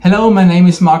Hello, my name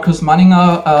is Markus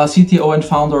Manninger, CTO and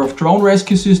founder of Drone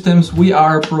Rescue Systems. We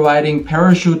are providing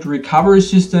parachute recovery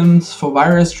systems for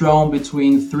virus drone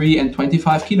between 3 and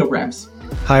 25 kilograms.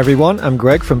 Hi everyone, I'm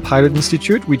Greg from Pilot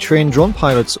Institute. We train drone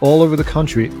pilots all over the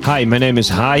country. Hi, my name is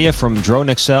Haye from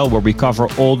PiXL, where we cover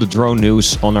all the drone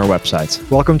news on our website.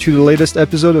 Welcome to the latest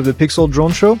episode of the PiXL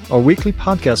Drone Show, our weekly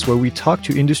podcast where we talk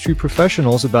to industry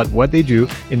professionals about what they do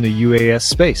in the UAS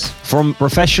space. From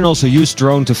professionals who use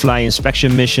drone to fly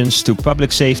inspection missions to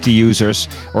public safety users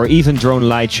or even drone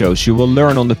light shows, you will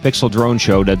learn on the PiXL Drone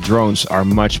Show that drones are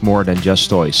much more than just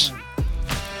toys.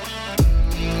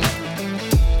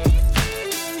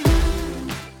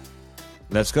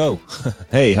 Let's go.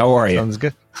 Hey, how are you? Sounds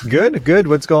good. Good.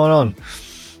 What's going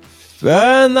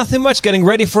on? Nothing much. Getting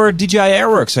ready for DJI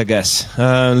Airworks, I guess.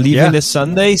 Leaving this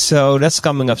Sunday, so that's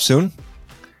coming up soon.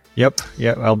 Yep.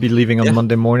 Yeah, I'll be leaving on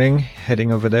Monday morning,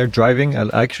 heading over there, driving. I'm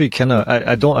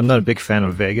not a big fan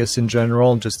of Vegas in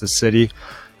general, just the city.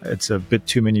 It's a bit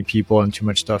too many people and too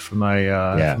much stuff for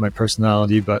my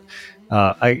personality, but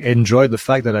I enjoy the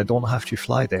fact that I don't have to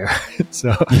fly there.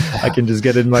 So I can just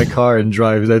get in my car and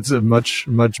drive. That's a much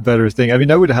better thing. I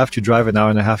mean, I would have to drive an hour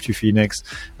and a half to Phoenix.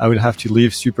 I would have to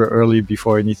leave super early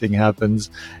before anything happens.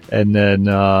 And then,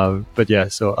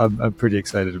 so I'm pretty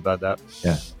excited about that.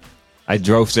 Yeah. I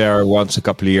drove there once a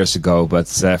couple of years ago, but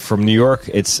from New York,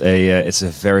 it's a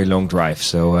very long drive.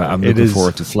 So I'm looking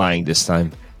forward to flying this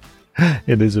time.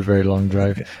 It is a very long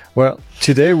drive. Well,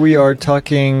 today we are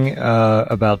talking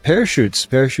about parachute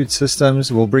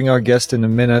systems. We'll bring our guest in a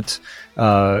minute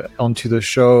onto the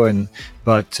show,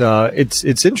 but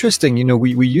it's interesting. You know,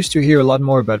 we used to hear a lot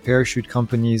more about parachute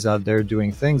companies out there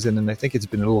doing things, and then I think it's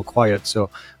been a little quiet. So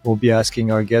we'll be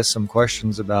asking our guests some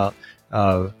questions about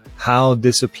how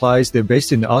this applies. They're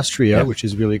based in Austria, which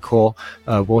is really cool.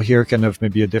 We'll hear kind of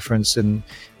maybe a difference in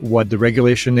what the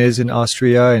regulation is in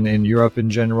Austria and in Europe in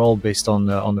general based on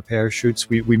the parachutes.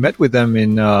 We met with them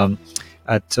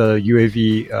at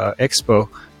UAV Expo,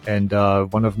 and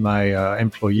one of my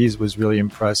employees was really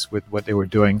impressed with what they were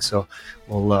doing. So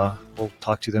we'll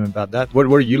talk to them about that. What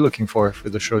are you looking for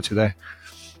the show today?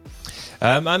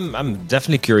 I'm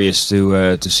definitely curious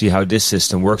to see how this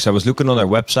system works. I was looking on their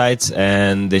website,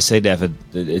 and they say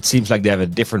it seems like they have a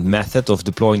different method of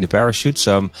deploying the parachute.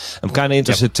 So I'm kind of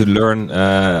interested to learn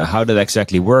how that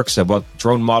exactly works and what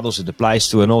drone models it applies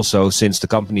to. And also, since the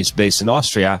company is based in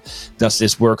Austria, does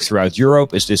this work throughout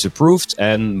Europe? Is this approved?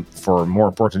 And more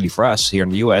importantly for us here in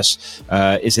the US,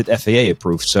 is it FAA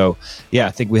approved? So yeah, I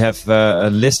think we have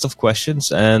a list of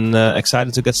questions, and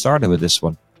excited to get started with this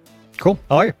one. Cool.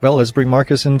 All right. Well, let's bring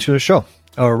Markus into the show.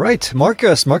 All right.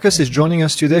 Markus is joining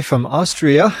us today from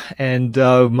Austria. And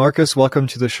Markus, welcome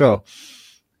to the show.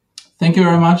 Thank you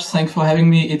very much. Thanks for having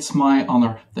me. It's my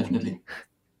honor, definitely.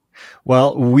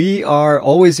 Well, we are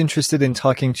always interested in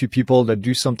talking to people that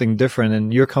do something different,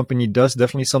 and your company does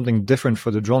definitely something different for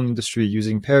the drone industry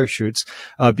using parachutes.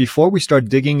 Before we start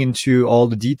digging into all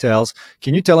the details,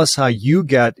 can you tell us how you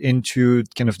got into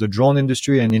kind of the drone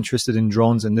industry and interested in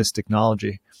drones and this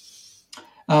technology?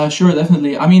 Sure,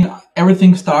 definitely. I mean,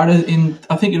 everything started in,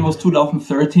 I think it was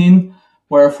 2013,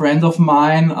 where a friend of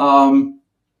mine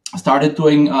started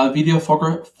doing video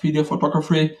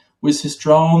photography with his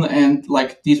drone, and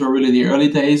like these were really the early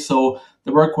days, so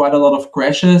there were quite a lot of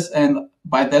crashes. And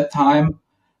by that time,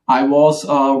 I was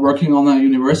working on a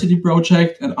university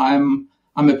project, and I'm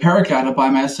a paraglider by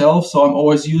myself, so I'm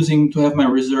always using to have my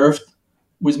reserve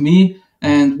with me,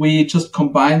 and we just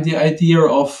combined the idea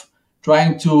of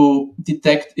trying to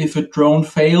detect if a drone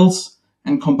fails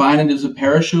and combine it with a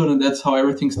parachute, and that's how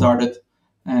everything started.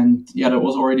 And yeah, that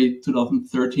was already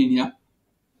 2013.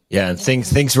 Yeah, and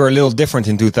things were a little different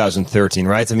in 2013,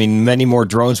 right? I mean, many more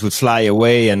drones would fly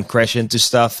away and crash into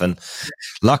stuff, and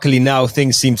luckily now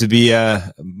things seem to be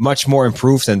much more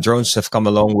improved, and drones have come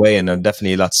a long way and are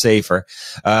definitely a lot safer.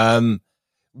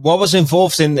 What was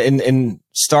involved in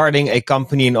starting a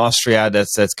company in Austria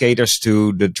that caters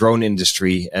to the drone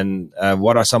industry, and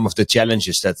what are some of the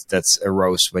challenges that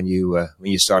arose when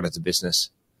you started the business?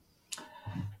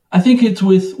 I think it's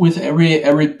with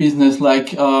every business.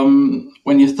 Like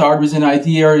when you start with an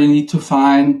idea, you need to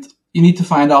find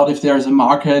out if there's a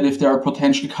market, if there are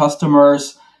potential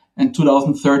customers. And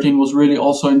 2013 was really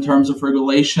also in terms of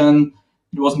regulation.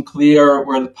 It wasn't clear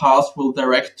where the path will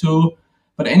direct to.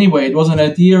 But anyway, it was an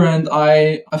idea, and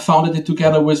I founded it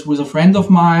together with a friend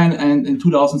of mine. And in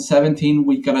 2017,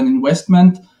 we got an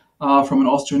investment from an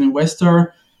Austrian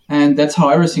investor, and that's how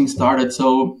everything started.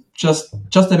 So just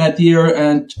an idea,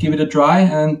 and give it a try,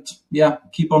 and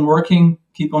keep on working,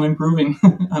 keep on improving,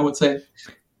 I would say.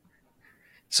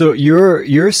 So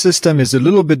your system is a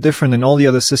little bit different than all the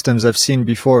other systems I've seen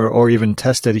before or even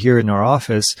tested here in our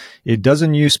office. It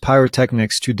doesn't use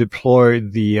pyrotechnics to deploy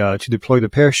the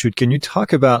parachute. Can you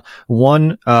talk about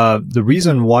one, the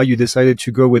reason why you decided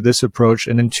to go with this approach,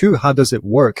 and then two, how does it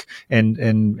work,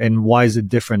 and why is it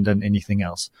different than anything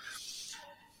else?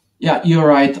 Yeah, you're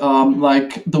right.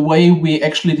 Like the way we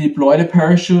actually deploy the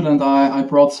parachute, and I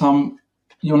brought some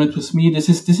unit with me. This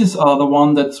is the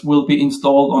one that will be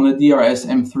installed on a DRS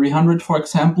M300, for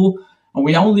example. And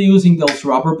we're only using those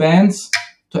rubber bands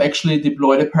to actually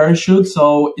deploy the parachute.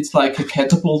 So it's like a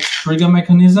catapult trigger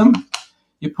mechanism.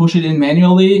 You push it in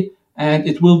manually, and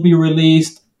it will be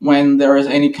released when there is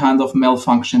any kind of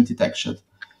malfunction detection.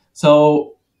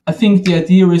 So I think the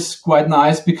idea is quite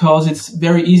nice because it's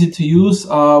very easy to use.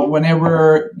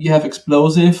 Whenever you have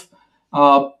explosive,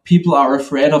 people are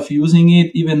afraid of using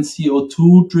it, even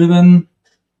CO2-driven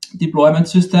deployment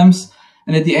systems.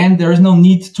 And at the end, there is no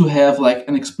need to have like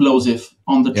an explosive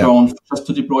on the drone just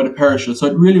to deploy the parachute. So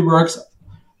it really works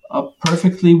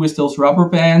perfectly with those rubber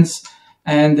bands,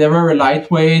 and they're very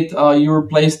lightweight. You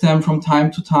replace them from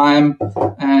time to time,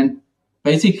 and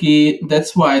basically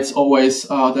that's why it's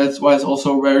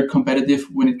also very competitive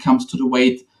when it comes to the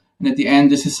weight. And at the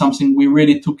end, this is something we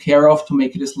really took care of to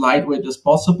make it as lightweight as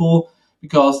possible,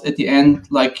 because at the end,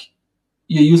 like,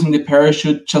 you're using the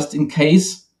parachute just in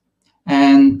case,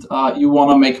 and you want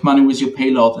to make money with your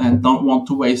payload and don't want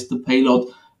to waste the payload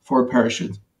for a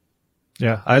parachute.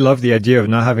 Yeah, I love the idea of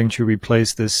not having to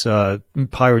replace this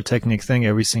pyrotechnic thing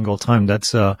every single time.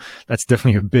 That's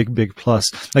definitely a big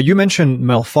plus. Now, you mentioned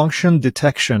malfunction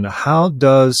detection.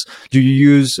 Do you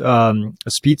use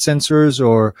speed sensors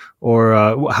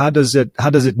or how does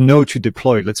it know to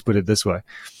deploy? Let's put it this way.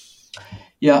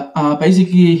 Yeah,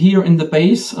 basically here in the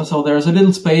base, so there's a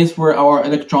little space where our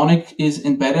electronic is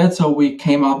embedded. So we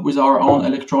came up with our own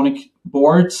electronic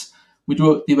boards. We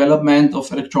do development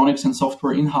of electronics and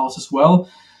software in-house as well.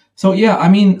 So yeah, I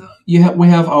mean, we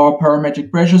have our parametric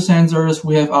pressure sensors,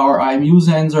 we have our IMU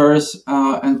sensors,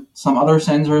 and some other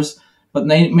sensors, but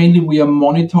mainly we are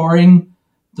monitoring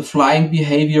the flying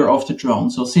behavior of the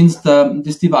drone. So since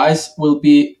this device will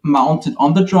be mounted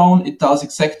on the drone, it does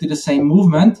exactly the same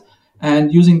movement.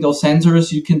 And using those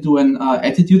sensors, you can do an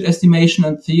attitude estimation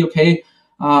and see, okay,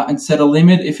 and set a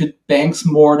limit. If it banks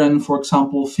more than, for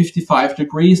example, 55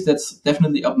 degrees, that's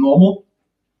definitely abnormal.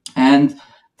 And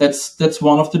that's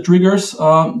one of the triggers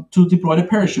to deploy the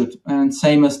parachute. And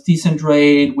same as descent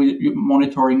rate, we're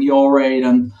monitoring yaw rate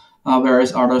and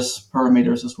various other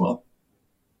parameters as well.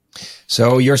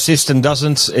 So your system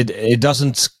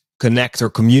doesn't connect or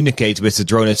communicate with the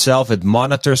drone itself. It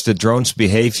monitors the drone's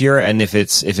behavior, and if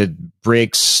it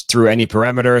breaks through any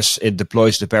parameters, it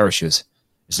deploys the parachute.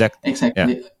 Is that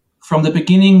exactly? Yeah. From the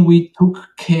beginning, we took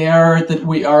care that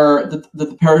that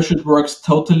the parachute works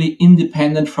totally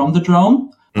independent from the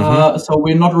drone. Mm-hmm. So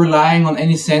we're not relying on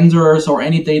any sensors or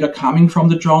any data coming from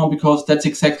the drone, because that's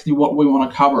exactly what we want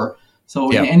to cover.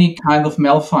 So in any kind of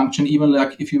malfunction, even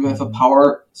like if you have a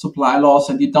power supply loss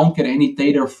and you don't get any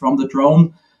data from the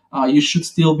drone, you should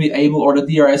still be able, or the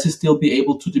DRS is still be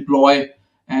able to deploy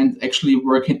and actually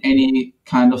work in any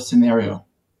kind of scenario.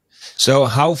 So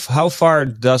how far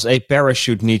does a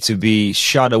parachute need to be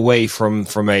shot away from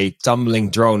a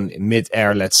tumbling drone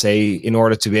mid-air, let's say, in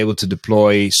order to be able to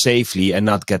deploy safely and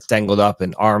not get tangled up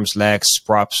in arms, legs,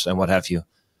 props, and what have you?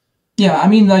 Yeah, I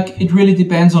mean, like, it really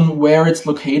depends on where it's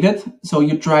located. So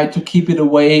you try to keep it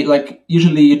away, like,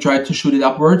 usually you try to shoot it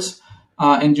upwards,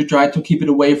 and you try to keep it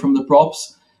away from the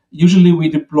props. Usually we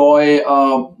deploy,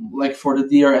 like for the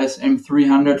DRS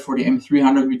M300, for the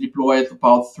M300, we deploy it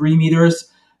about 3 meters.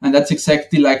 And that's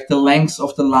exactly like the length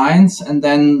of the lines. And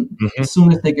then as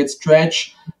soon as they get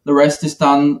stretched, the rest is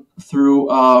done through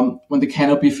when the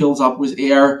canopy fills up with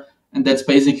air. And that's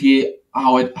basically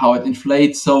how it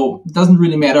inflates. So it doesn't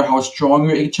really matter how strong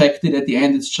you eject it. At the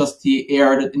end, it's just the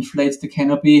air that inflates the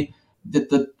canopy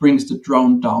that brings the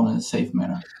drone down in a safe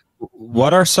manner.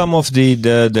 What are some of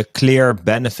the clear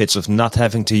benefits of not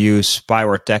having to use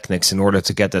pyrotechnics in order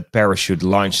to get that parachute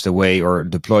launched away or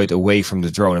deployed away from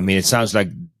the drone? I mean, it sounds like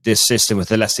this system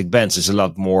with elastic bands is a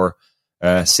lot more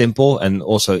simple and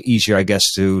also easier, I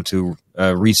guess, to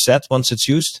reset once it's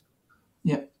used.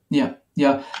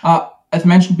 Yeah. As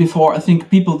mentioned before, I think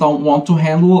people don't want to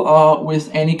handle with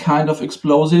any kind of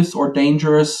explosives or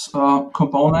dangerous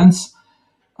components,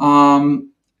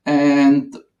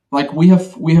 and like we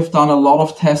have done a lot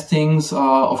of testings.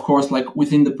 Of course, like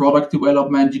within the product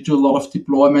development, you do a lot of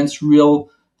deployments, real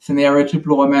scenario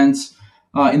deployments.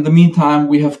 In the meantime,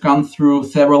 we have gone through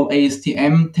several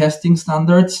ASTM testing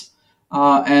standards,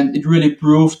 and it really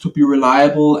proved to be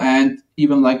reliable. And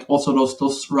even like also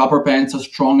those rubber bands are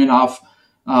strong enough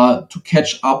to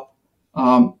catch up,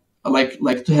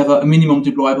 like to have a minimum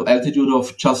deployable altitude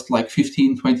of just like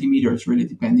 15, 20 meters, really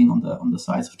depending on the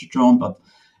size of the drone.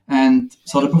 And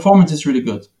so the performance is really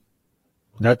good.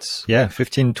 That's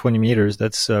 15, 20 meters.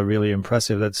 That's really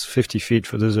impressive. That's 50 feet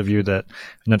for those of you that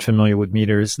are not familiar with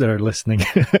meters that are listening.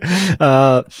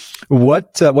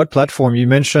 What platform? You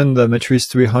mentioned the Matrice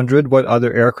 300. What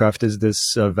other aircraft is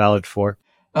this valid for?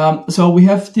 So we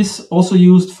have this also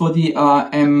used for the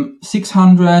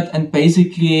M600 and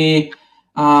basically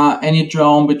any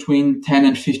drone between 10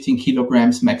 and 15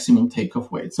 kilograms maximum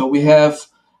takeoff weight. So we have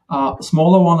a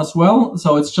smaller one as well.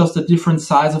 So it's just a different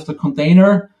size of the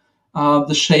container.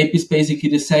 The shape is basically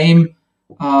the same,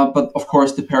 but of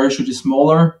course the parachute is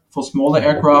smaller for smaller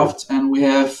aircraft, and we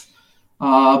have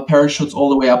parachutes all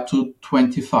the way up to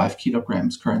 25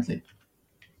 kilograms currently.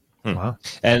 Wow.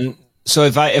 And so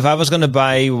if I was going to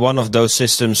buy one of those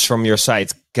systems from your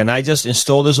site, can I just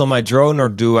install this on my drone, or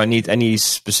do I need any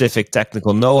specific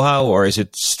technical know-how, or is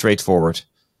it straightforward?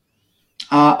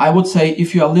 I would say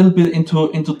if you're a little bit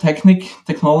into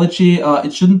technology,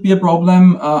 it shouldn't be a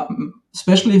problem.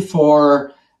 Especially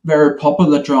for very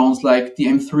popular drones like the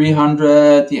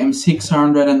M300, the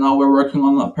M600, and now we're working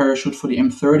on a parachute for the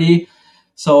M30.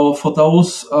 So for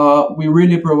those, we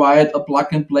really provide a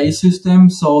plug-and-play system.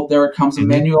 So there comes a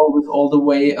manual with all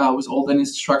the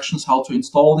instructions how to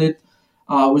install it,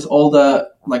 with all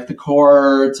the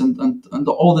cords and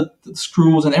all the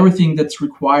screws and everything that's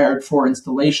required for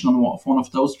installation on one of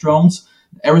those drones.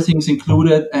 Everything's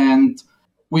included, and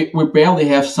we barely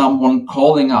have someone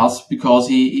calling us because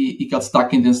he got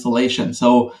stuck in the installation.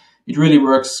 So it really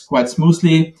works quite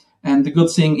smoothly. And the good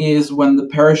thing is when the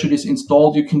parachute is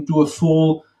installed, you can do a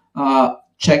full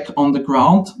check on the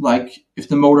ground, like if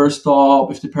the motor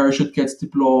stops, if the parachute gets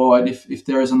deployed, if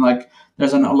there's an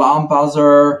alarm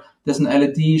buzzer, there's an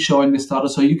LED showing the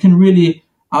status. So you can really,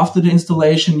 after the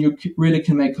installation, you really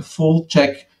can make a full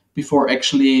check before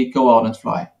actually go out and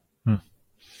fly.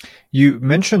 You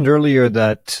mentioned earlier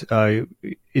that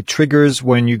it triggers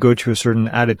when you go to a certain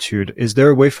altitude. Is there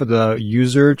a way for the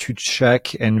user to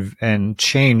check and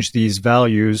change these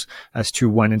values as to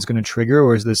when it's going to trigger,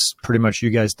 or is this pretty much you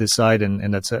guys decide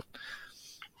and that's it?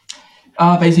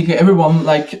 Basically, everyone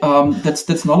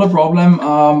that's not a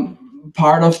problem.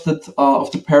 Part of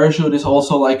the parachute is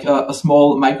also like a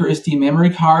small micro SD memory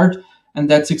card. And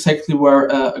that's exactly where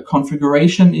a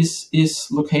configuration is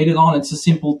located on. It's a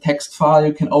simple text file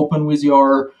you can open with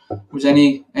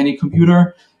any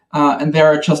computer, and there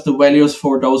are just the values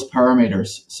for those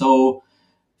parameters. So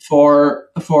for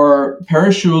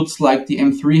parachutes like the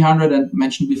M300 and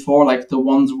mentioned before, like the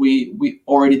ones we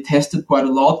already tested quite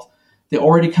a lot, they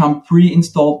already come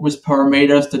pre-installed with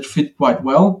parameters that fit quite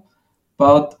well.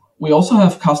 But we also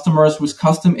have customers with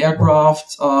custom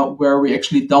aircraft where we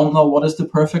actually don't know what is the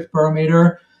perfect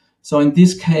parameter. So in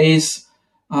this case,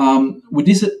 we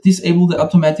disable the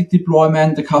automatic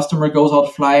deployment. The customer goes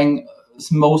out flying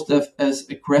as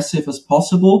aggressive as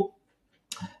possible,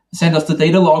 send us the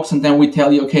data logs, and then we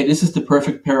tell you, okay, this is the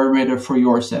perfect parameter for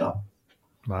your setup.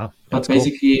 Wow. But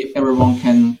basically, everyone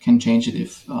can change it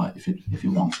if he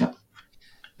wants, yeah.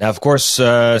 Now, of course,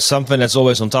 something that's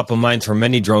always on top of mind for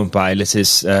many drone pilots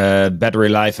is battery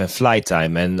life and flight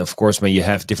time. And of course, when you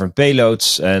have different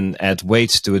payloads and add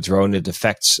weights to a drone, it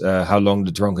affects how long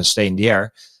the drone can stay in the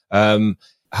air.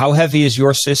 How heavy is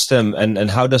your system,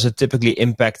 and how does it typically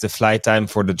impact the flight time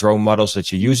for the drone models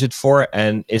that you use it for?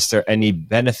 And is there any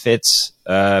benefits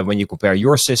when you compare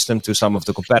your system to some of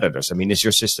the competitors? I mean, is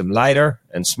your system lighter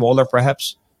and smaller,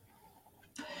 perhaps?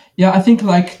 Yeah, I think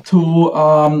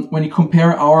when you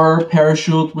compare our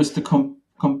parachute with the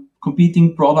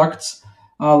competing products,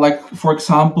 like for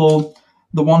example,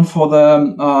 the one for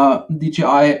the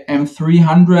DJI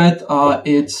M300,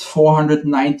 it's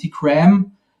 490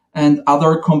 gram, and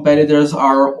other competitors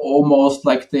are almost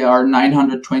like they are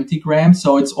 920 grams.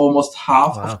 So it's almost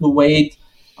half of the weight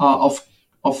of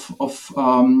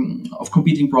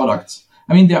competing products.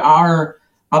 I mean, there are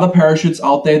other parachutes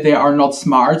out there, they are not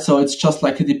smart, so it's just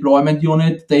like a deployment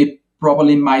unit. They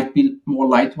probably might be more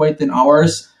lightweight than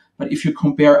ours, but if you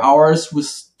compare ours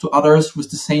to others with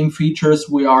the same features,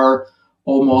 we are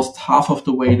almost half of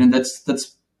the weight, and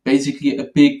that's basically a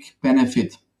big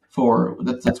benefit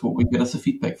that's what we get as a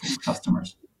feedback from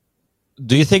customers.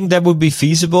 Do you think that would be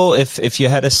feasible if you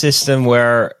had a system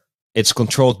where it's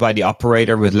controlled by the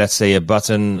operator with, let's say, a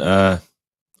button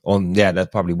that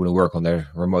probably wouldn't work on their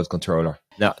remote controller.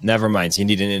 No, never mind. You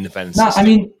need an independent system. I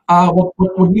mean,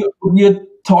 what you're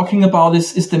talking about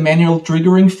is the manual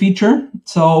triggering feature.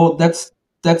 So that's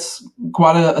that's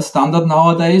quite a standard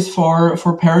nowadays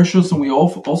for parachutes, and we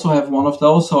also have one of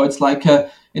those. So it's like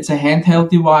it's a handheld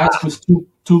device with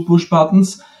two push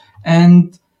buttons,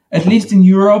 and at least in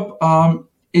Europe,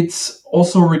 it's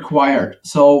also required.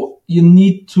 So you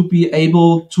need to be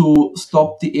able to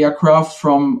stop the aircraft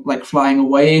from like flying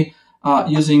away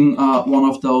using one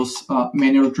of those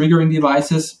manual triggering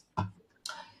devices.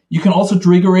 You can also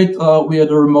trigger it via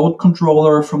the remote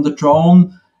controller from the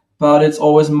drone, but it's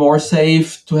always more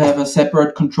safe to have a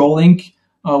separate control link,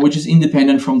 which is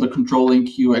independent from the control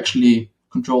link you actually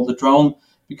control the drone,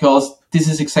 because this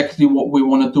is exactly what we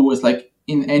want to do. Is like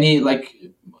in any, like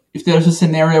if there's a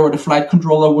scenario where the flight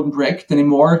controller wouldn't react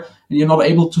anymore and you're not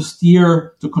able to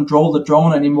steer to control the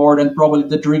drone anymore, then probably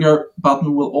the trigger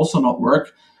button will also not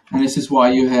work. And this is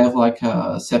why you have like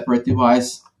a separate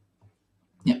device.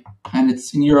 Yeah. And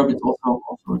it's in Europe, it's also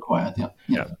required.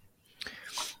 Yeah.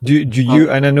 Do you,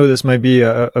 and I know this might be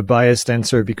a biased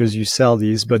answer because you sell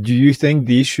these, but do you think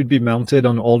these should be mounted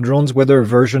on all drones, whether a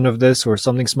version of this or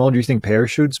something small? Do you think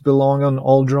parachutes belong on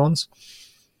all drones?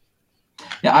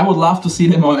 Yeah, I would love to see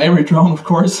them on every drone, of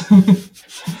course,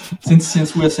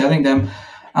 since we're selling them.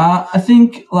 I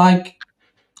think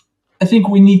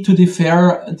we need to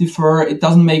defer. It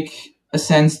doesn't make a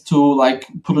sense to like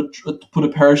put a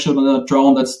parachute on a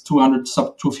drone that's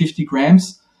 250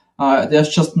 grams. There's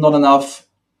just not enough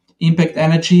impact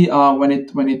energy when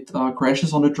it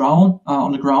crashes on the drone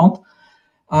on the ground.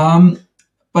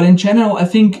 But in general, I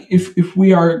think if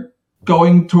we are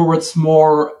going towards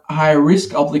more high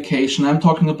risk application, I'm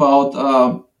talking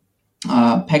about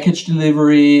package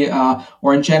delivery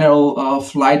or in general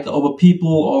flight over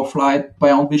people or flight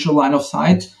beyond visual line of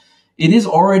sight. It is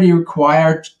already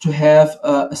required to have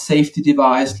a safety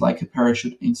device like a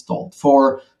parachute installed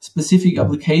for specific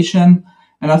application.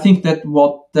 And I think that's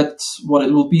what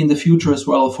it will be in the future as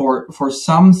well. For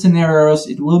some scenarios,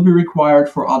 it will be required.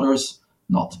 For others,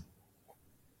 not.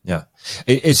 Yeah.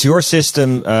 Is your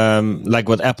system like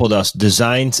what Apple does,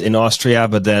 designed in Austria,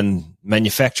 but then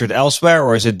manufactured elsewhere?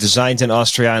 Or is it designed in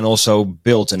Austria and also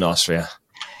built in Austria?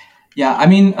 Yeah, I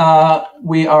mean,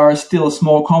 we are still a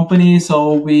small company.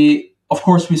 So we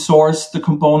source the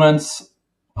components,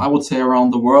 I would say,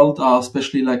 around the world,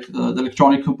 especially like the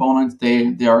electronic components.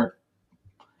 They are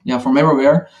from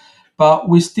everywhere, but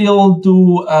we still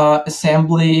do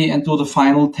assembly and do the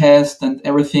final test, and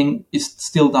everything is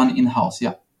still done in-house.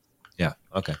 Yeah. Yeah.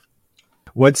 Okay.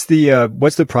 What's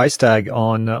the price tag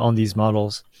on these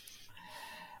models?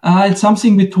 It's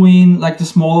something between like the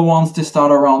smaller ones. They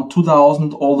start around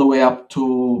 2,000 all the way up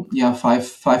to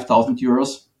 5,000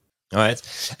 euros. All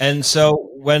right. And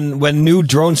so when new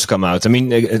drones come out, I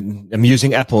mean, I'm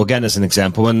using Apple again as an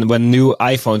example. When new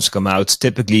iPhones come out,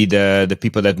 typically the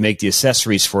people that make the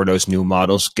accessories for those new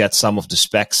models get some of the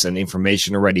specs and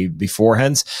information already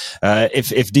beforehand.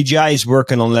 If DJI is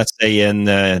working on, let's say,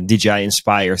 an DJI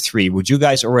Inspire 3, would you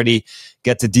guys already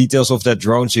get the details of that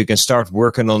drone so you can start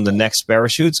working on the next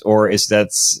parachute? Or is that,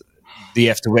 do you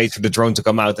have to wait for the drone to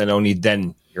come out and only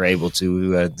then you're able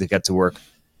to get to work?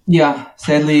 Yeah,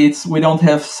 sadly, we don't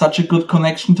have such a good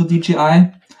connection to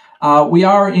DJI. We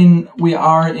are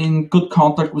in good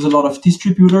contact with a lot of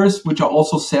distributors, which are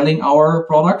also selling our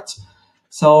products.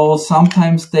 So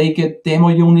sometimes they get demo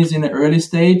units in the early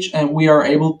stage, and we are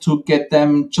able to get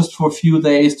them just for a few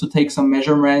days to take some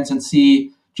measurements and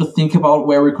just think about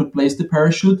where we could place the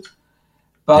parachute.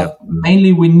 But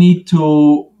mainly we need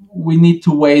to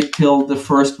wait till the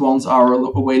first ones are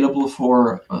available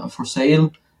for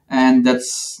sale. And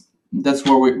that's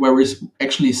where we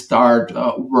actually start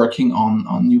working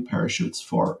on new parachutes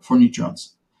for new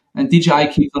drones. And DJI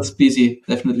keeps us busy,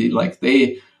 definitely. Like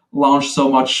they launch so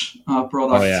much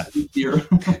products this year.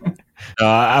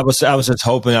 I was just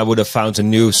hoping I would have found a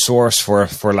new source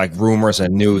for like rumors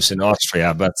and news in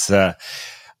Austria, but.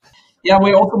 Yeah,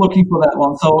 we're also looking for that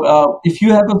one. So if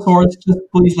you have a source, just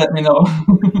please let me know.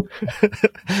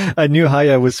 I knew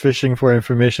Haye was fishing for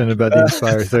information about the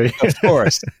Inspire 3. Of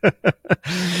course.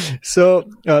 So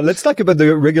let's talk about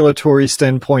the regulatory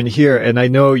standpoint here. And I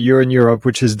know you're in Europe,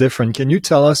 which is different. Can you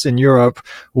tell us in Europe,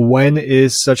 when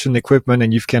is such an equipment,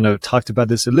 and you've kind of talked about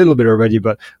this a little bit already,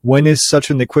 but when is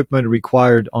such an equipment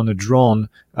required on a drone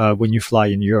when you fly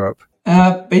in Europe?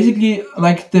 Basically,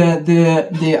 like the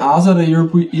EASA, the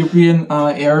European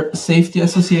Air Safety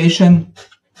Association,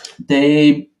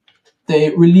 they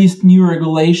released new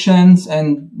regulations,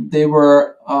 and they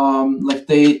were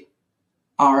they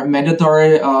are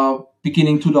mandatory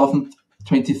beginning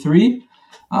 2023.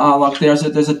 Like there's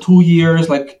a 2 years,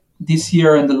 like this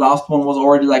year, and the last one was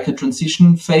already like a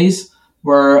transition phase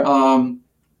where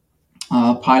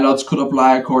pilots could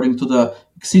apply according to the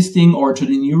existing or to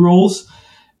the new rules.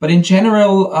 But in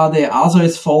general, the EASA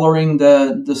is following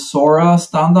the SORA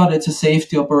standard. It's a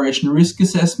safety operation risk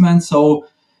assessment. So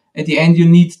at the end, you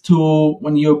need to,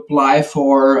 when you apply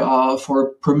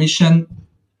for permission,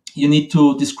 you need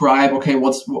to describe, okay,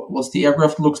 what's the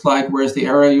aircraft looks like, where's the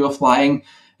area you are flying,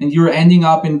 and you're ending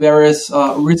up in various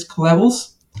risk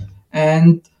levels.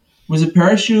 And with a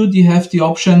parachute, you have the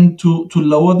option to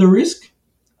lower the risk,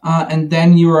 and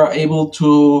then you are able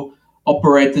to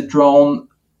operate the drone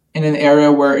in an area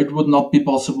where it would not be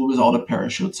possible without a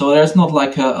parachute. So there's not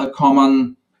like a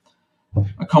common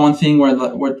thing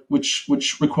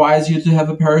which requires you to have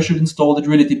a parachute installed. It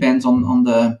really depends on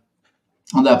the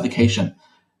application.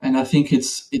 And I think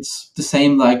it's the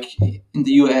same like in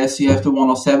the US. You have the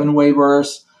 107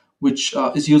 waivers, which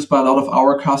is used by a lot of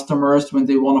our customers when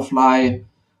they want to fly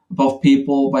above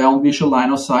people by own visual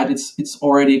line of sight. It's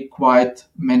already quite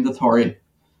mandatory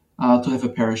to have a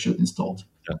parachute installed.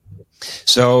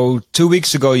 So 2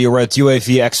 weeks ago, you were at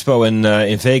UAV Expo in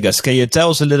Vegas. Can you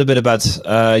tell us a little bit about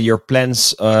your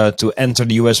plans to enter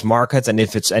the US market, and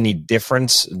if it's any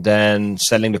different than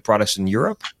selling the products in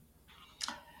Europe?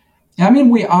 I mean,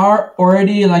 we are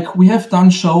already, like, we have done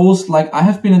shows, like I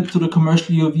have been to the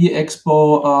Commercial UAV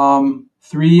Expo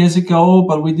 3 years ago,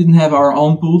 but we didn't have our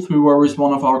own booth. We were with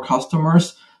one of our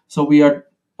customers. So we are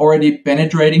already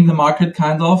penetrating the market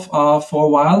kind of for a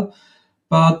while.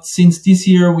 But since this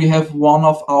year, we have one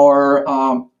of our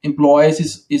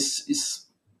employees is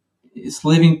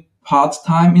living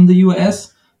part-time in the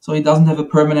US. So he doesn't have a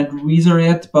permanent visa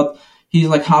yet, but he's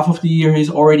like half of the year, he's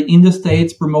already in the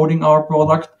States promoting our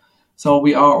product. So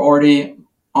we are already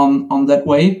on that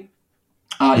way.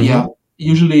 Yeah,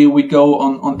 usually we go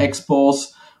on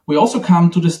expos. We also come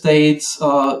to the States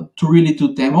to really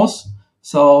do demos.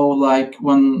 So like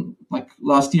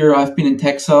last year, I've been in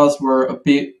Texas, where a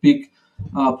big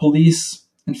police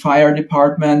and fire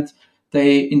department,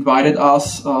 they invited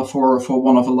us for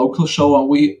one of a local show,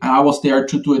 and I was there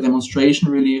to do a demonstration,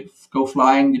 really go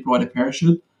flying, deploy the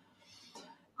parachute.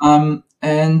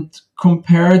 And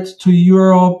compared to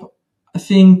Europe, I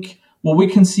think what we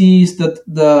can see is that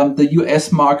the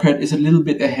US market is a little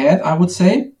bit ahead, I would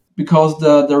say, because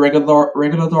the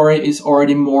regulatory is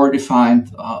already more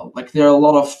defined. Like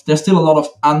there's still a lot of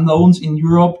unknowns in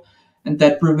Europe, and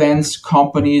that prevents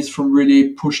companies from really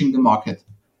pushing the market.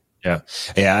 Yeah.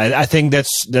 I think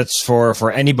that's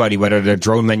for anybody, whether they're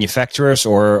drone manufacturers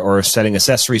or selling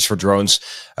accessories for drones.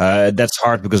 That's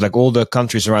hard because like all the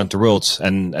countries around the world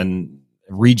and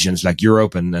regions like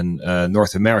Europe and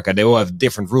North America, they all have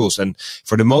different rules. And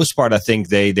for the most part, I think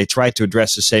they try to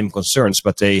address the same concerns,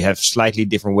 but they have slightly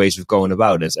different ways of going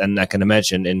about it. And I can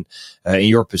imagine in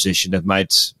your position that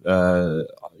might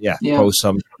pose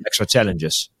some extra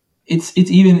challenges.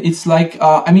 It's like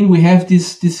I mean, we have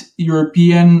this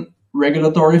European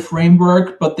regulatory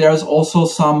framework, but there's also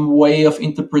some way of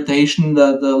interpretation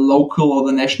that the local or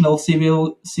the national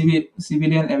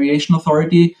civilian aviation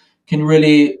authority can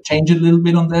really change it a little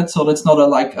bit on that. So that's not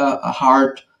a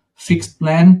hard fixed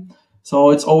plan. So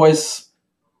it's always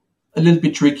a little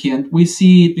bit tricky. And we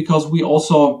see it because we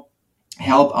also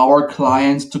help our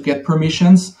clients to get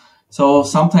permissions. So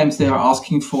sometimes they are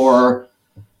asking for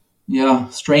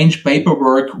strange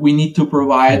paperwork we need to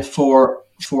provide for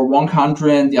one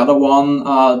country, and the other one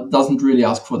doesn't really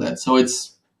ask for that. So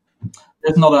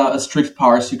there's not a strict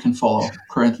parse you can follow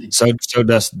currently. So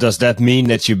does that mean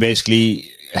that you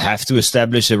basically have to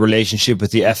establish a relationship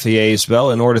with the FAA as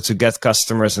well in order to get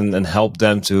customers and help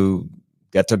them to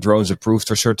get their drones approved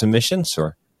for certain missions?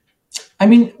 Or I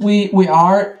mean, we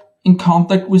are in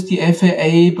contact with the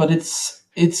FAA, but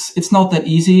it's not that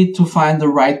easy to find the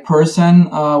right person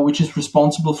which is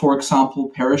responsible, for example,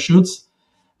 parachutes.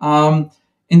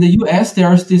 In the US,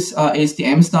 there's this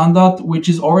ASTM standard, which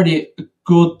is already a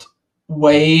good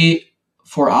way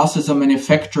for us as a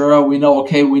manufacturer. We know,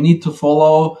 okay, we need to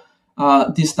follow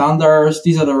these standards.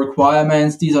 These are the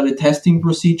requirements. These are the testing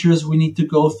procedures we need to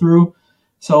go through.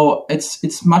 So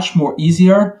it's much more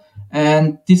easier.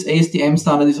 And this ASTM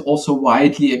standard is also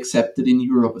widely accepted in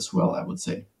Europe as well, I would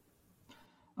say.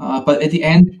 But at the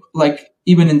end, like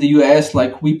even in the US,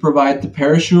 like we provide the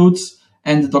parachutes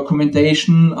and the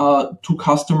documentation to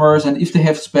customers. And if they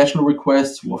have special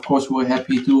requests, of course, we're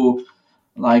happy to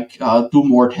do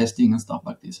more testing and stuff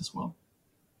like this as well.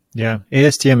 Yeah,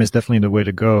 ASTM is definitely the way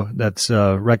to go. That's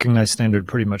a recognized standard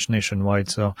pretty much nationwide.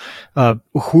 So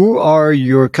who are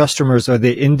your customers? Are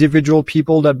they individual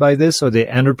people that buy this? Are they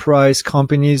enterprise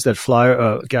companies that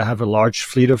have a large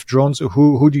fleet of drones?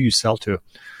 Who do you sell to?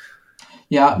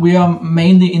 Yeah, we are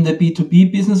mainly in the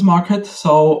B2B business market.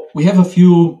 So we have a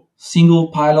few single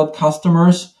pilot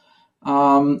customers.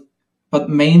 but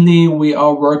mainly we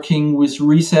are working with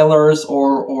resellers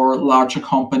or larger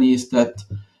companies that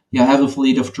have a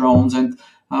fleet of drones. And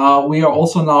we are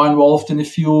also now involved in a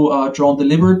few drone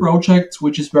delivery projects,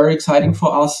 which is very exciting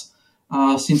for us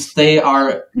since they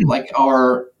are like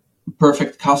our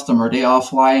perfect customer. They are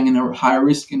flying in a high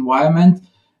risk environment,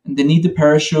 and they need the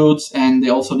parachutes, and they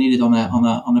also need it on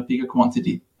a bigger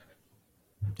quantity.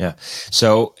 Yeah.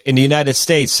 So in the United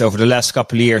States, over the last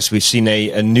couple of years, we've seen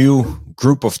a new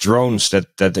group of drones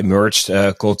that emerged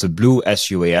called the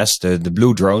BlueUAS, the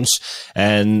blue drones.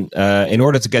 And in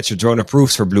order to get your drone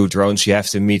approved for blue drones, you have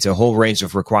to meet a whole range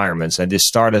of requirements. And this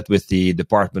started with the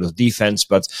Department of Defense.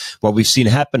 But what we've seen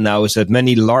happen now is that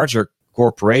many larger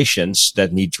corporations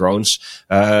that need drones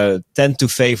tend to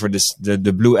favor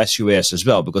the BlueUAS as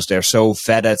well, because they're so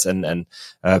vetted and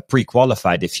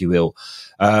pre-qualified, if you will.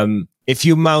 If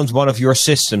you mount one of your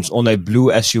systems on a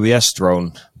BlueUAS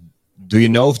drone, do you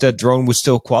know if that drone would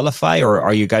still qualify, or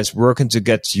are you guys working to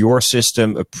get your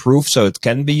system approved so it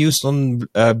can be used on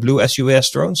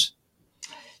BlueUAS drones?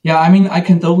 Yeah, I mean, I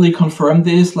can totally confirm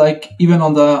this. Like even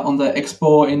on the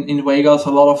expo in Vegas,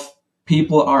 a lot of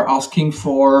people are asking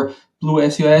for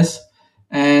BlueUAS,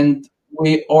 and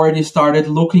we already started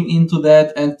looking into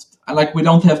that. And like we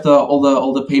don't have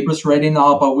all the papers ready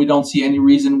now, but we don't see any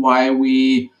reason why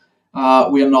we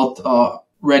are not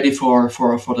ready for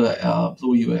the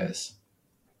BlueUAS.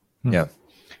 Yeah.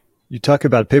 You talk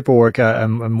about paperwork.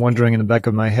 I'm wondering in the back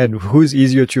of my head, who's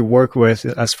easier to work with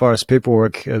as far as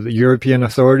paperwork, the European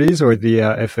authorities or the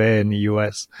FAA in the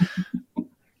US?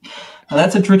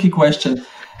 That's a tricky question.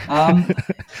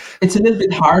 It's a little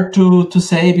bit hard to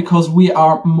say because we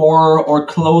are more or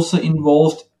closer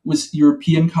involved with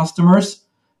European customers.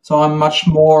 So I'm much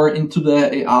more into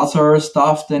the EASA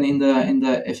stuff than in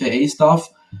the FAA stuff.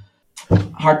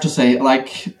 Hard to say.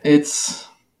 Like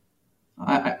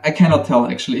I cannot tell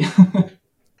actually.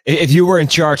 If you were in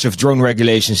charge of drone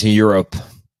regulations in Europe,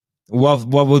 what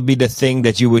would be the thing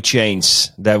that you would change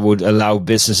that would allow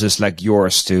businesses like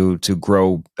yours to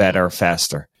grow better,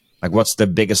 faster? Like, what's the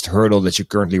biggest hurdle that you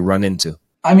currently run into?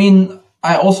 I mean,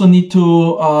 I also need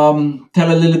to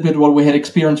tell a little bit what we had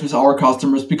experienced with our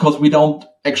customers, because we don't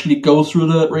actually go through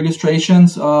the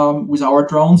registrations with our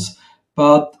drones,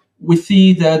 but we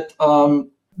see that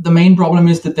the main problem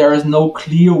is that there is no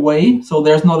clear way. So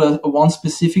there's not a one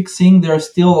specific thing. There's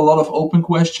still a lot of open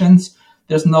questions.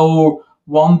 There's no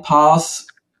one path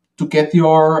to get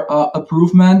your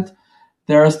approval.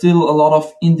 There are still a lot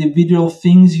of individual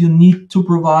things you need to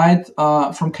provide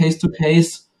from case to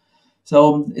case.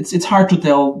 So it's hard to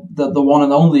tell the one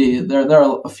and only. There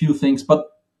are a few things, but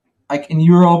like in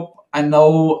Europe, I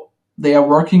know they are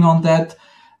working on that.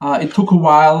 It took a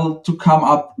while to come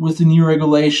up with the new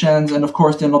regulations, and of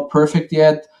course they're not perfect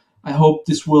yet. I hope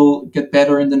this will get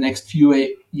better in the next few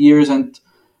years, and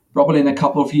probably in a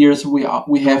couple of years we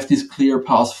have this clear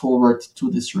path forward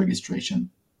to this registration.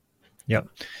 Yeah.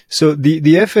 So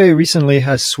the FAA recently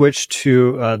has switched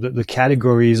to the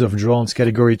categories of drones,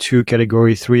 category 2,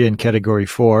 category 3, and category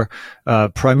 4.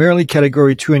 Primarily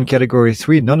category 2 and category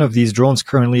 3. None of these drones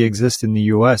currently exist in the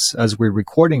US. As we're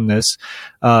recording this,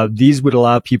 these would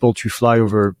allow people to fly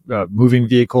over moving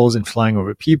vehicles and flying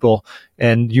over people.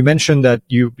 And you mentioned that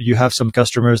you have some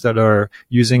customers that are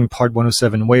using Part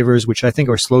 107 waivers, which I think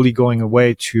are slowly going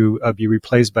away to be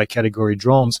replaced by category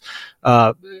drones.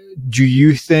 Do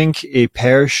you think a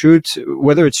parachute,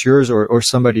 whether it's yours or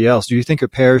somebody else, do you think a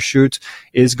parachute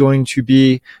is going to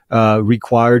be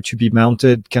required to be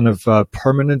mounted kind of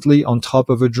permanently on top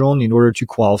of a drone in order to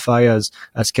qualify as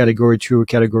category 2 or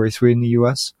category 3 in the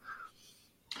US?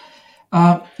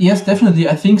 Yes, definitely.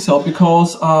 I think so,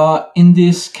 because in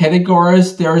these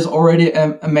categories, there is already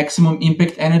a maximum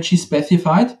impact energy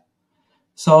specified.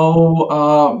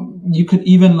 So you could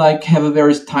even like have a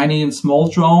very tiny and small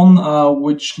drone,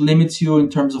 which limits you in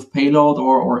terms of payload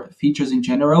or features in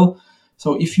general.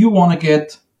 So if you want to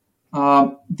get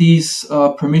these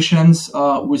permissions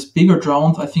with bigger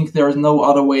drones, I think there is no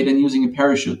other way than using a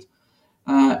parachute.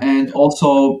 And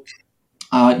also,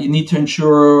 you need to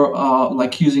ensure,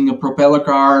 like using a propeller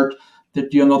guard,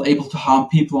 that you're not able to harm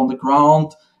people on the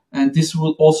ground. And this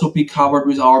will also be covered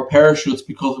with our parachutes,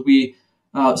 because we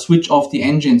switch off the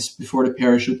engines before the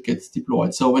parachute gets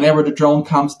deployed. So whenever the drone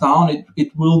comes down,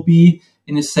 it will be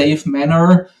in a safe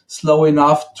manner, slow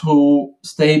enough to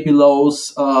stay below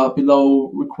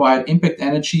required impact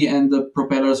energy, and the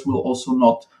propellers will also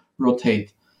not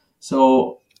rotate.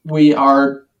 So we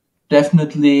are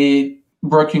definitely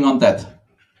working on that.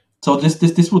 So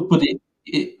this would be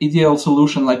the ideal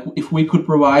solution. Like if we could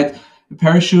provide a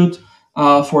parachute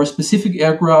for a specific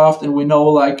aircraft, and we know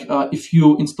like if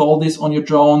you install this on your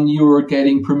drone, you're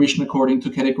getting permission according to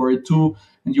Category 2,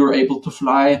 and you're able to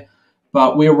fly.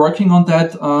 But we're working on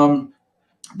that.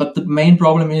 But the main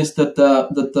problem is that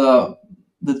the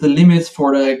limits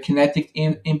for the kinetic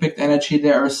impact energy,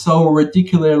 they are so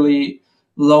ridiculously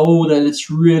low that it's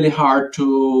really hard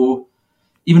to,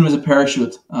 even with a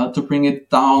parachute, to bring it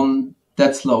down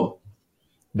that slow.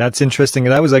 That's interesting.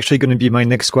 That was actually going to be my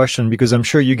next question, because I'm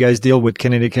sure you guys deal with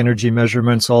kinetic energy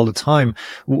measurements all the time.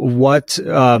 What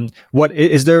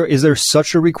is there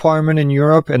such a requirement in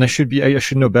Europe? And I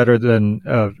should know better than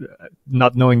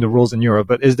not knowing the rules in Europe,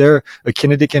 but is there a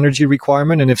kinetic energy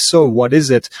requirement? And if so, what is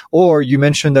it? Or you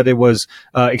mentioned that it was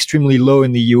extremely low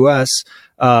in the US.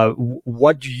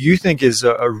 What do you think is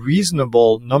a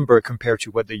reasonable number compared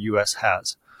to what the US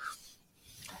has?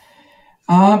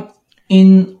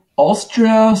 In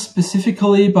Austria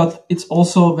specifically, but it's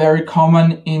also very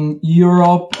common in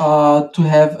Europe to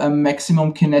have a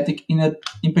maximum kinetic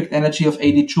impact energy of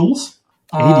 80 joules.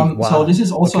 80, wow. So this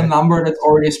is also a number that's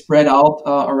already spread out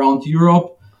around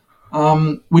Europe,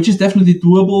 which is definitely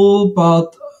doable.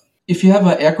 But if you have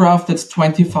an aircraft that's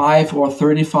 25 or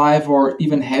 35 or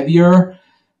even heavier,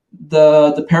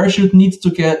 the parachute needs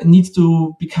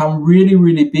to become really,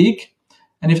 really big.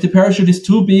 And if the parachute is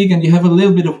too big and you have a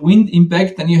little bit of wind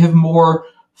impact, then you have more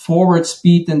forward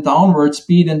speed than downward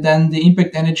speed, and then the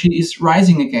impact energy is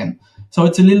rising again. So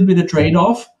it's a little bit a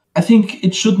trade-off. I think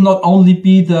it should not only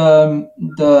be the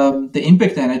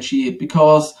impact energy,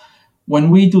 because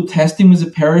when we do testing with a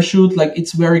parachute, like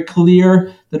it's very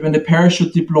clear that when the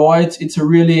parachute deploys, it's a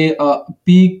really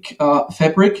big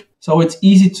fabric. So it's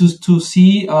easy to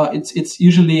see. It's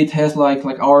usually it has like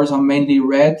ours are mainly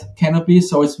red canopy,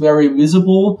 so it's very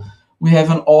visible. We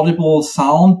have an audible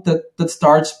sound that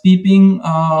starts beeping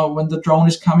when the drone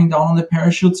is coming down on the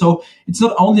parachute. So it's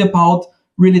not only about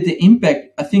really the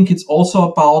impact. I think it's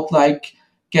also about like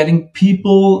getting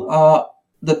people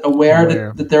that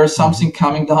aware that there is something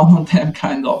coming down on them,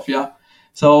 kind of, yeah.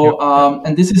 So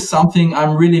and this is something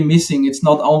I'm really missing. It's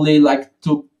not only like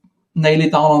to nail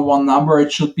it down on one number,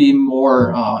 it should be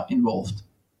more involved.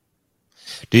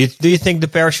 Do you think the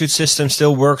parachute system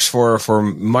still works for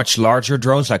much larger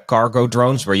drones, like cargo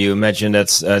drones, where you imagine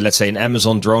that's, let's say, an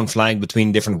Amazon drone flying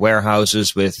between different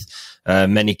warehouses with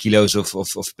many kilos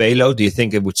of payload? Do you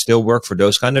think it would still work for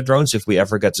those kind of drones if we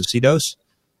ever get to see those?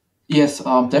 Yes,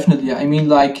 definitely. I mean,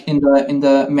 like in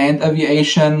the manned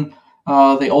aviation,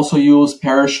 they also use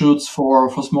parachutes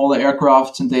for smaller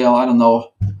aircrafts, and they are, I don't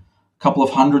know, couple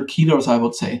of 100 kilos, I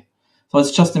would say. So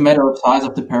it's just a matter of size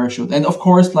of the parachute. And of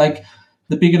course, like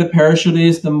the bigger the parachute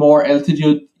is, the more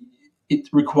altitude it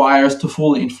requires to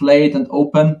fully inflate and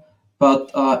open. But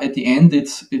at the end,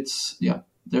 it's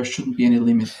there shouldn't be any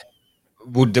limit.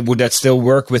 Would that still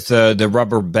work with the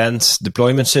rubber band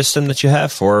deployment system that you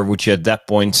have, or would you at that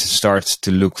point start to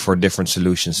look for different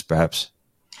solutions, perhaps?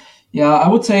 Yeah, I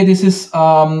would say this is.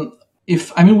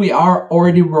 We are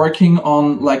already working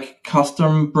on like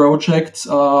custom projects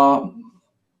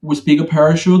with bigger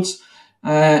parachutes,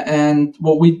 and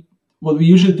what we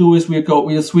usually do is we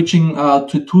are switching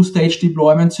to two-stage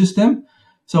deployment system.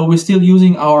 So we're still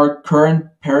using our current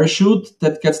parachute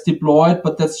that gets deployed,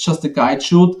 but that's just a guide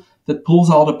chute that pulls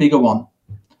out a bigger one.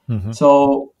 Mm-hmm.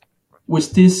 So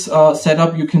with this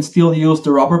setup, you can still use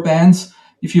the rubber bands.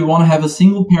 If you want to have a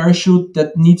single parachute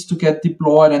that needs to get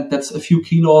deployed and that's a few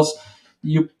kilos,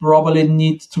 you probably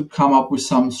need to come up with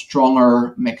some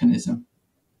stronger mechanism.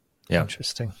 Yeah,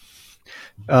 interesting.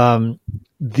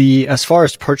 As far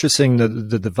as purchasing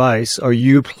the device, are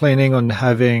you planning on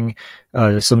having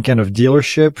some kind of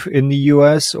dealership in the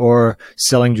US or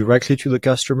selling directly to the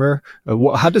customer?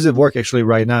 How does it work actually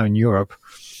right now in Europe?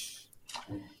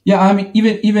 Yeah, I mean,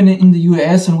 even in the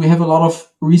US, and we have a lot of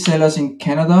resellers in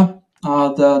Canada.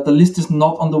 The list is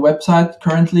not on the website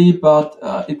currently, but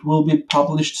it will be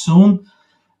published soon.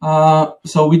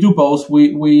 So we do both.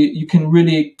 You can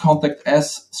really contact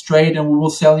us straight and we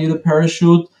will sell you the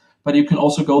parachute, but you can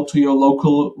also go to your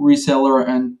local reseller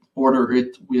and order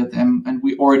it via them. And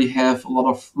we already have a lot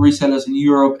of resellers in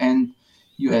Europe and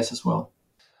US as well.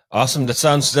 Awesome. That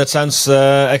sounds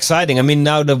exciting. I mean,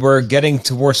 now that we're getting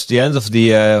towards the end of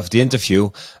the interview,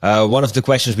 one of the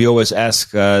questions we always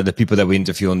ask the people that we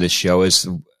interview on this show is,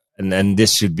 and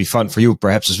this should be fun for you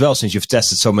perhaps as well, since you've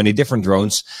tested so many different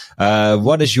drones.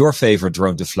 What is your favorite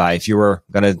drone to fly? If you were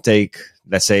going to take,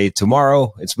 let's say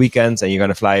tomorrow, it's weekend, and you're going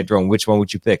to fly a drone, which one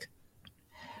would you pick?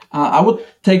 I would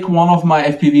take one of my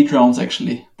FPV drones,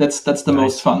 actually. That's the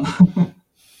most fun.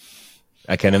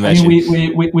 I can imagine. I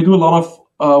mean, we do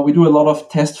a lot of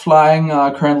test flying.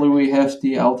 Currently, we have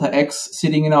the Alta X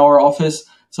sitting in our office.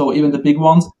 so even the big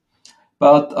ones.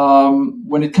 But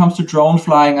when it comes to drone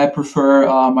flying, I prefer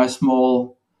my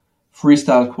small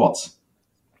freestyle quads.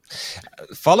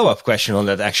 Follow-up question on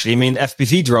that, actually. I mean,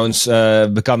 FPV drones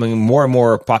becoming more and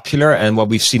more popular, and what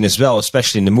we've seen as well,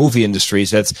 especially in the movie industry, is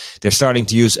that they're starting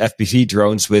to use FPV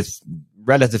drones with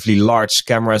relatively large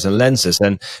cameras and lenses.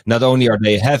 And not only are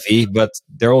they heavy, but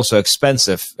they're also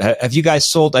expensive. Have you guys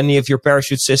sold any of your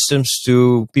parachute systems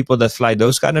to people that fly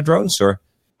those kind of drones, or?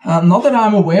 Not that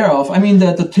I'm aware of. I mean,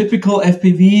 the typical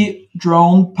FPV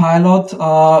drone pilot,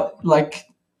 like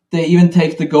they even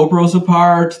take the GoPros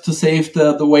apart to save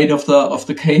the weight of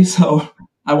the case. So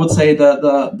I would say that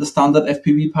the standard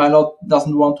FPV pilot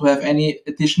doesn't want to have any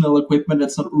additional equipment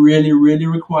that's not really, really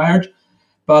required.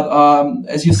 But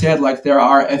as you said, like there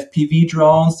are FPV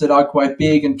drones that are quite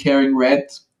big and carrying red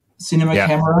cinema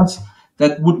cameras.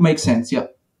 That would make sense, yeah.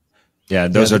 Yeah,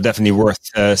 those are definitely worth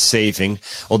saving.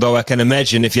 Although I can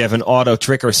imagine if you have an auto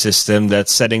trigger system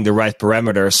that's setting the right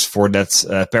parameters for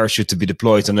that parachute to be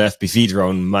deployed on an FPV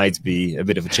drone might be a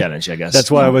bit of a challenge, I guess.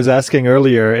 That's why I was asking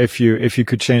earlier if you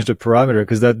could change the parameter,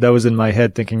 because that was in my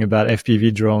head thinking about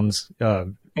FPV drones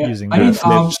using.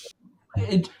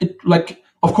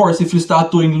 Of course, if you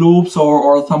start doing loops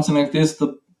or something like this,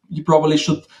 you probably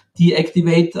should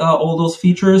deactivate all those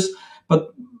features.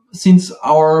 But since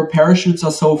our parachutes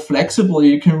are so flexible,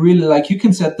 you can really you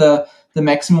can set the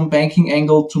maximum banking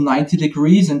angle to 90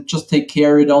 degrees and just take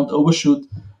care you don't overshoot.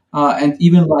 And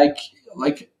even like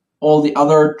all the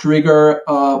other trigger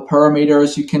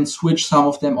parameters, you can switch some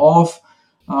of them off.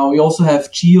 We also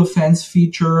have geofence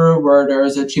feature where there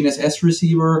is a GNSS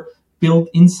receiver built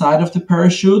inside of the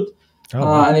parachute.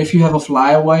 And if you have a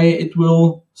flyaway, it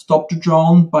will stop the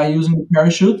drone by using the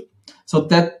parachute. So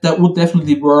that would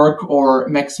definitely work, or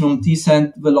maximum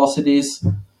descent velocities.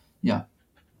 Yeah.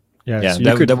 So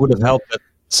that would have helped.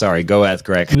 Sorry, go ahead,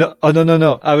 Greg. No.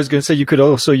 I was going to say you could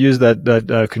also use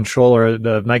that controller,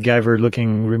 the MacGyver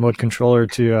looking remote controller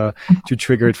to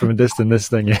trigger it from a distance. This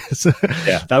thing, yes.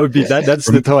 Yeah. That would be that's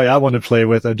the toy I want to play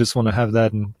with. I just want to have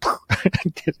that and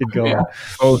get it going. Yeah.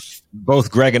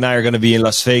 Both Greg and I are going to be in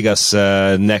Las Vegas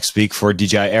next week for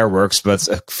DJI Airworks. But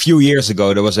a few years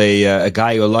ago, there was a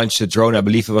guy who launched a drone. I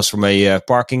believe it was from a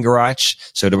parking garage.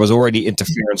 So there was already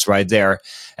interference right there.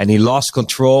 And he lost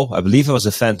control. I believe it was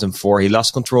a Phantom 4. He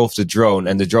lost control of the drone,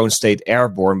 and the drone stayed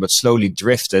airborne, but slowly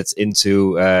drifted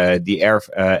into the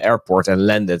airport and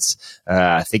landed.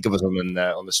 I think it was on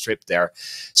the strip there.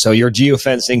 So your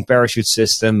geofencing parachute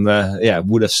system,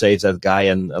 would have saved that guy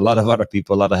and a lot of other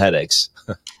people a lot of headaches.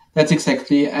 That's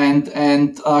exactly. And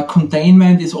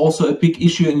containment is also a big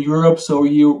issue in Europe. So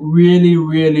you really,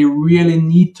 really, really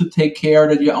need to take care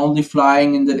that you're only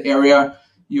flying in that area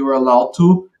you are allowed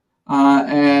to.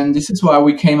 And this is why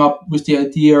we came up with the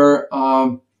idea,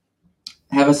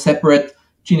 have a separate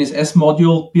GNSS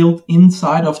module built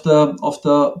inside of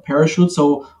the parachute.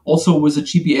 So also with a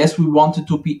GPS, we wanted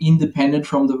to be independent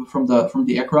from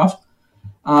the aircraft.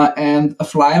 And a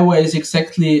flyaway is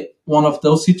exactly one of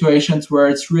those situations where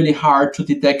it's really hard to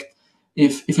detect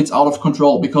if it's out of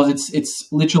control, because it's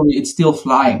still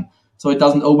flying. So it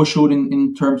doesn't overshoot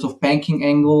in terms of banking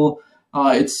angle.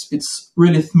 It's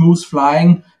really smooth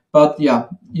flying, but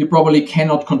you probably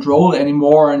cannot control it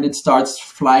anymore, and it starts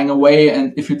flying away.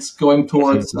 And if it's going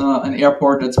towards an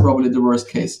airport, that's probably the worst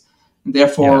case. And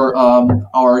therefore,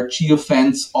 our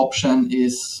geofence option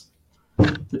is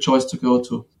the choice to go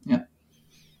to. Yeah.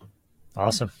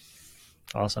 Awesome.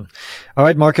 All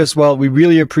right, Markus. Well, we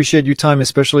really appreciate your time,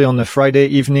 especially on the Friday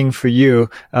evening for you.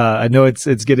 I know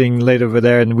it's getting late over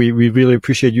there, and we really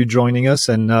appreciate you joining us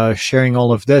and sharing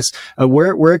all of this.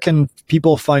 Where can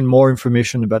people find more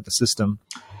information about the system?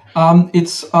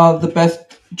 It's the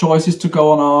best choice is to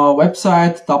go on our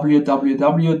website,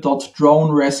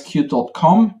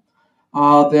 www.dronerescue.com.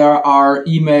 There are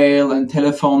email and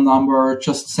telephone number.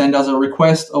 Just send us a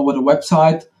request over the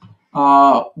website.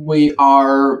 We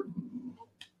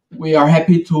are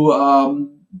happy to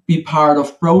be part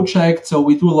of projects. So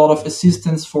we do a lot of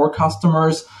assistance for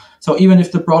customers. So even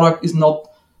if the product is not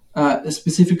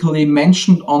specifically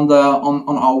mentioned on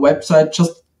our website,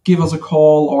 just give us a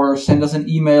call or send us an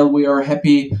email. We are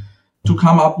happy to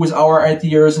come up with our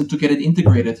ideas and to get it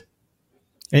integrated.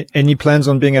 Any plans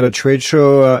on being at a trade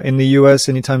show in the US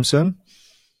anytime soon?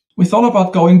 We thought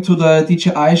about going to the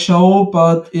DJI show,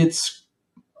 but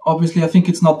obviously I think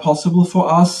it's not possible for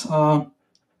us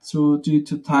due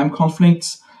to time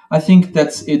conflicts. I think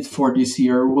that's it for this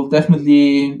year. We'll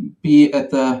definitely be at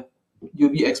the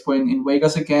UAV Expo in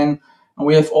Vegas again. And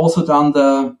we have also done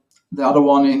the the other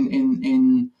one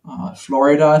in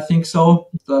Florida, I think so.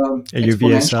 The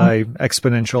UVSI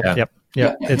Exponential. Yeah. Yep.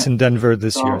 Yeah. It's in Denver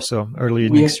this year, so early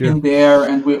next year. We have been there,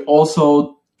 and we're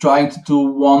also trying to do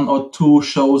 1 or 2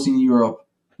 shows in Europe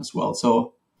as well.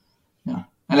 So, yeah.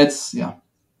 And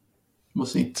we'll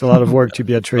see. It's a lot of work to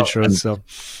be at trade shows, so...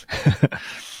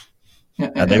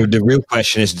 The real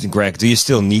question is, Greg, do you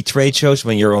still need trade shows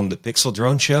when you're on the PiXL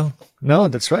drone show? No,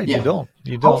 that's right. You don't.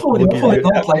 Hopefully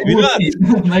not. Like, we'll see.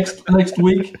 next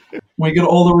week, we get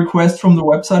all the requests from the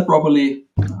website, probably.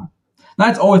 No,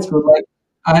 it's always good. Like,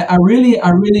 I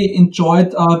really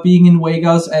enjoyed being in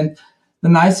Vegas, and the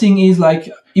nice thing is, like,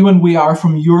 even we are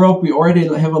from Europe, we already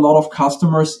have a lot of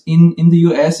customers in the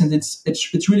US, and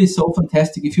it's really so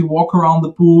fantastic. If you walk around the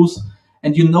booth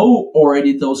and you know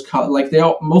already those, like,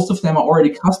 most of them are already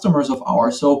customers of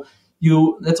ours. So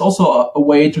that's also a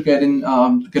way to get in,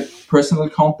 to get personal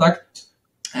contact.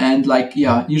 And like,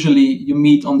 usually you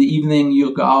meet on the evening,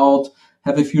 you go out,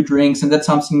 have a few drinks, and that's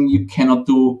something you cannot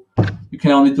do. You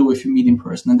can only do if you meet in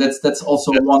person. And that's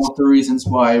also one of the reasons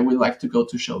why we like to go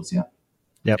to shows. Yeah.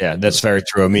 Yep. Yeah, that's very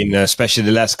true. I mean, especially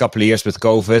the last couple of years with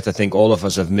COVID, I think all of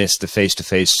us have missed the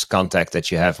face-to-face contact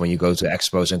that you have when you go to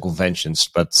expos and conventions.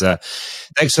 But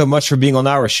thanks so much for being on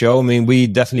our show. I mean, we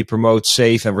definitely promote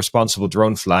safe and responsible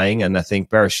drone flying, and I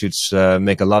think parachutes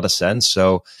make a lot of sense.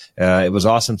 So it was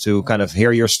awesome to kind of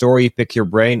hear your story, pick your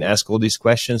brain, ask all these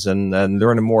questions, and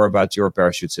learn more about your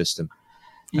parachute system.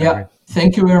 Yeah,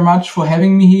 thank you very much for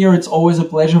having me here. It's always a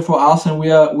pleasure for us, and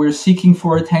we're seeking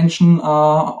for attention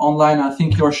online. I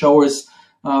think your show is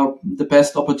the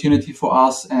best opportunity for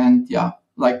us, and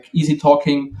like easy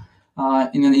talking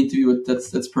in an interview.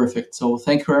 That's perfect. So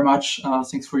thank you very much.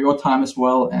 Thanks for your time as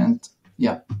well, and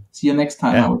see you next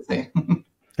time. I would say.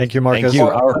 Thank you, Markus. Thank you.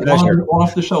 Our pleasure. One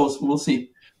of the shows. We'll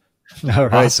see. All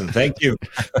right. Awesome. Thank you.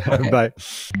 Bye.